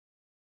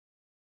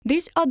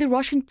These are the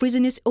Russian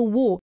prisoners of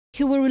war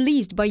who were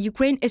released by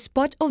Ukraine as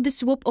part of the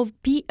swap of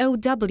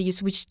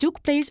POWs which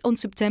took place on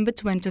September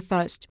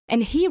 21st.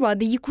 And here are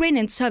the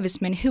Ukrainian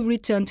servicemen who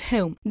returned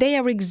home. They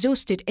are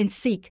exhausted and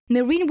sick.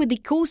 Marine with the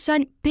call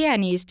sign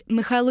pianist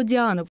Mikhailo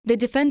Dianov, the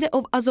defender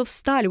of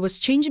Azovstal, was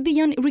changed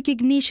beyond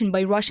recognition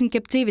by Russian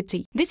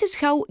captivity. This is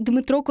how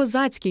Dmytro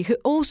Kozatsky, who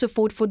also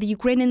fought for the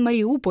Ukrainian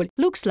Mariupol,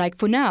 looks like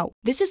for now.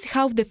 This is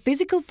how the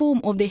physical form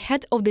of the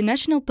head of the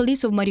National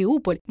Police of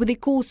Mariupol with the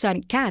call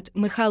sign Cat,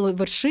 Mikhailo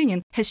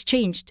Vershinin, has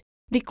changed.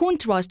 The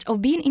contrast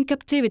of being in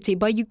captivity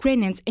by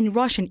Ukrainians and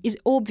Russian is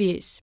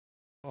obvious.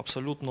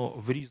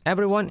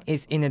 Everyone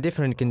is in a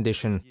different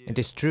condition. It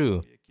is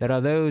true. There are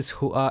those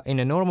who are in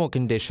a normal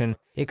condition,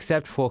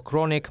 except for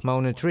chronic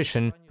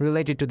malnutrition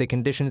related to the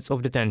conditions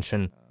of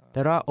detention.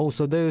 There are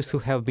also those who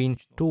have been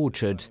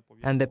tortured,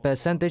 and the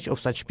percentage of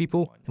such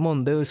people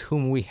among those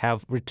whom we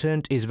have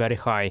returned is very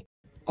high.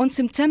 On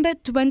September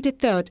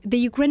 23rd, the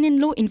Ukrainian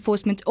law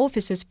enforcement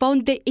officers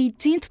found the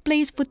 18th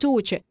place for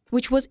torture,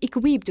 which was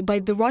equipped by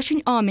the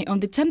Russian army on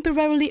the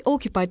temporarily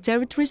occupied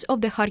territories of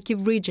the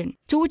Kharkiv region.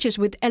 Tortures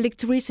with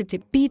electricity,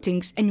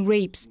 beatings and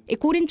rapes.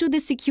 According to the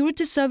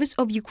Security Service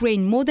of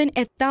Ukraine, more than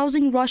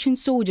 1,000 Russian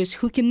soldiers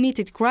who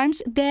committed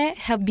crimes there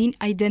have been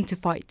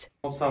identified.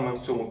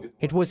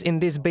 It was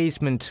in this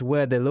basement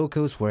where the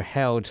locals were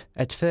held.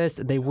 At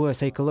first they were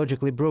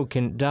psychologically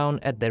broken down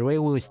at the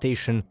railway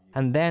station,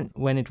 and then,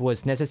 when it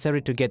was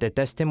necessary to get a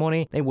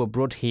testimony, they were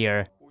brought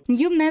here.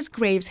 New mass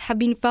graves have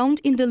been found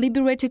in the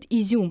liberated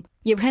Izyum.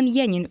 Yevhen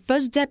Yenin,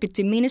 first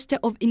Deputy Minister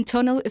of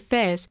Internal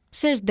Affairs,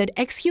 says that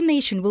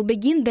exhumation will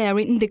begin there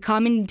in the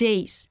coming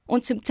days.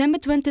 On September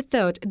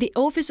 23rd, the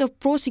Office of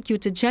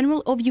Prosecutor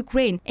General of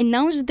Ukraine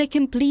announced the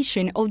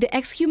completion of the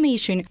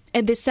exhumation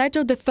at the site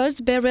of the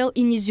first burial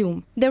in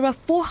Izyum. There are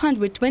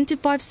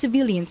 425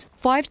 civilians,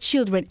 5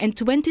 children and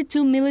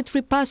 22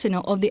 military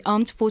personnel of the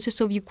armed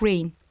forces of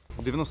Ukraine.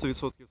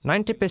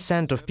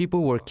 90% of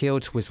people were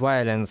killed with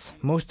violence.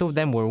 Most of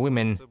them were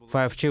women,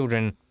 5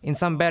 children. In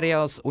some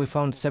burials, we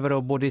found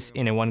several bodies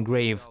in one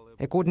grave.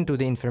 According to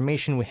the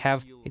information we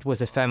have, it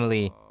was a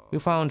family. We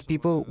found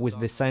people with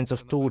the signs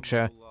of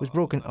torture, with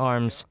broken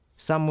arms,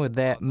 some with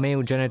their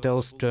male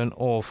genitals turned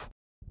off.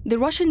 The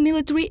Russian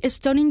military is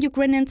turning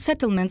Ukrainian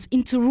settlements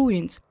into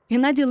ruins.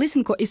 Gennady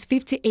Lysenko is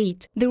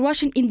 58. The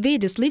Russian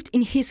invaders lived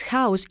in his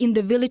house in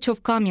the village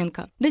of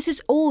Kamenka. This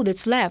is all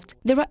that's left.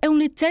 There are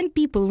only 10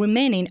 people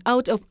remaining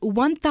out of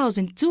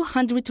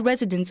 1,200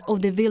 residents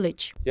of the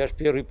village.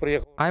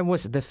 I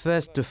was the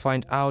first to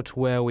find out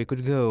where we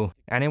could go.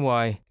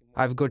 Anyway,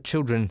 I've got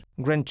children,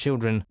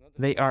 grandchildren.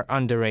 They are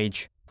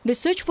underage. The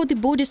search for the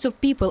bodies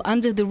of people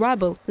under the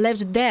rubble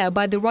left there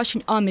by the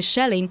Russian army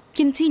shelling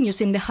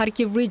continues in the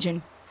Kharkiv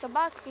region.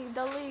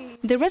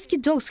 The rescue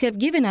dogs have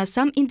given us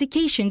some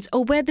indications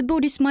of where the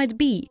bodies might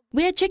be.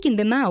 We are checking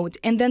them out,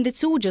 and then the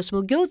soldiers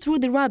will go through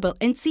the rubble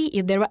and see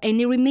if there are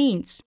any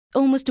remains.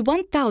 Almost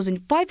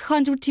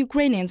 1,500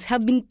 Ukrainians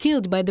have been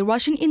killed by the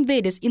Russian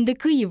invaders in the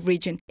Kyiv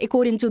region,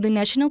 according to the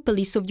National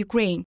Police of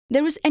Ukraine.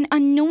 There is an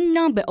unknown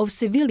number of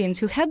civilians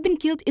who have been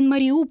killed in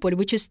Mariupol,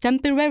 which is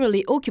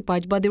temporarily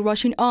occupied by the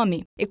Russian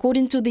army.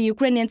 According to the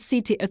Ukrainian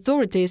city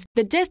authorities,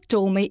 the death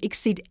toll may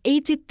exceed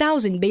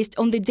 80,000 based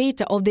on the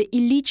data of the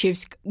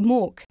Ilychevsk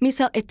morgue.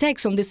 Missile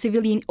attacks on the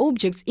civilian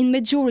objects in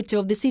majority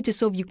of the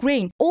cities of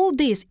Ukraine. All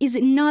this is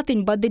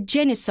nothing but the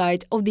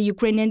genocide of the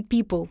Ukrainian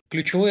people.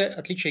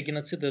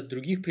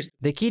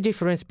 The key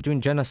difference between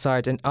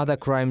genocide and other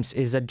crimes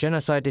is that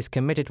genocide is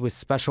committed with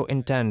special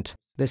intent,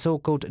 the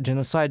so-called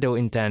genocidal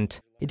intent.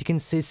 It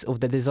consists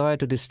of the desire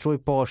to destroy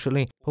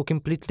partially or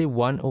completely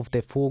one of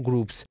the 4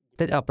 groups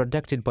that are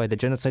protected by the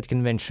Genocide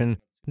Convention.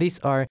 These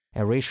are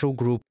a racial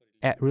group,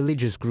 a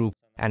religious group,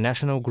 a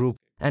national group,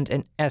 and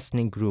an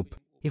ethnic group.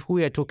 If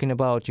we are talking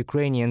about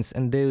Ukrainians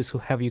and those who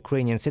have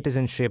Ukrainian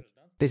citizenship,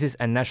 this is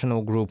a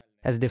national group,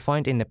 as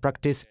defined in the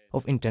practice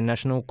of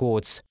international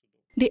courts.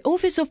 The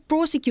Office of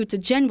Prosecutor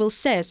General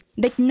says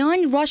that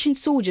 9 Russian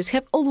soldiers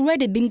have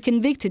already been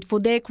convicted for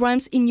their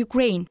crimes in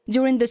Ukraine.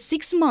 During the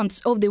 6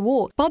 months of the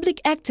war, public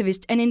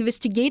activists and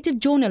investigative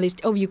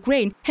journalists of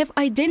Ukraine have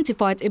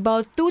identified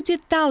about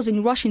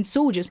 30,000 Russian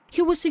soldiers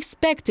who were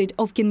suspected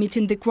of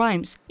committing the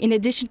crimes. In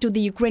addition to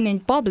the Ukrainian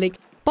public,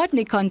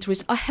 partner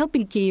countries are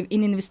helping Kyiv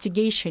in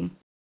investigation.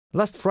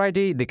 Last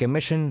Friday, the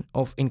Commission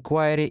of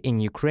Inquiry in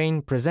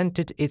Ukraine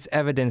presented its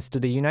evidence to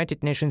the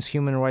United Nations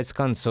Human Rights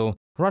Council.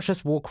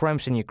 Russia's war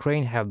crimes in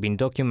Ukraine have been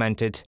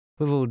documented.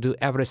 We will do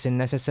everything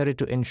necessary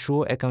to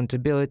ensure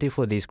accountability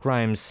for these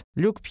crimes.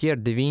 Luc-Pierre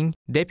Devigne,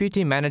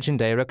 Deputy Managing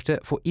Director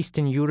for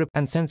Eastern Europe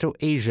and Central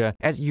Asia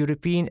at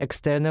European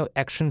External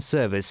Action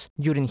Service,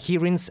 during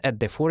hearings at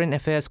the Foreign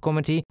Affairs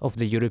Committee of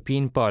the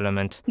European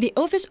Parliament. The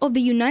Office of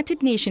the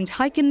United Nations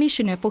High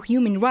Commissioner for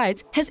Human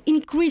Rights has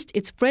increased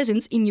its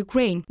presence in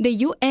Ukraine. The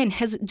UN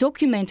has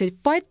documented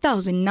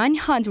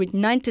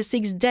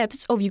 5,996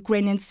 deaths of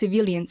Ukrainian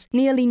civilians.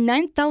 Nearly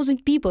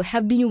 9,000 people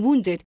have been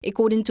wounded,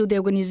 according to the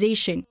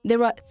organization.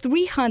 there are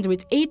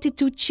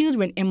 382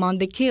 children among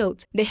the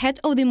killed. The head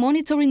of the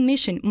monitoring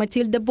mission,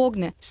 Matilda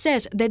Bogner,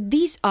 says that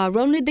these are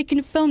only the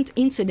confirmed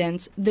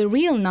incidents. The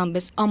real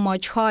numbers are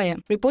much higher.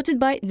 Reported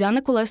by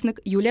Dana Kolesnik,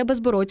 Yulia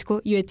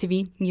Bazborodko,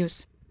 UATV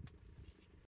News.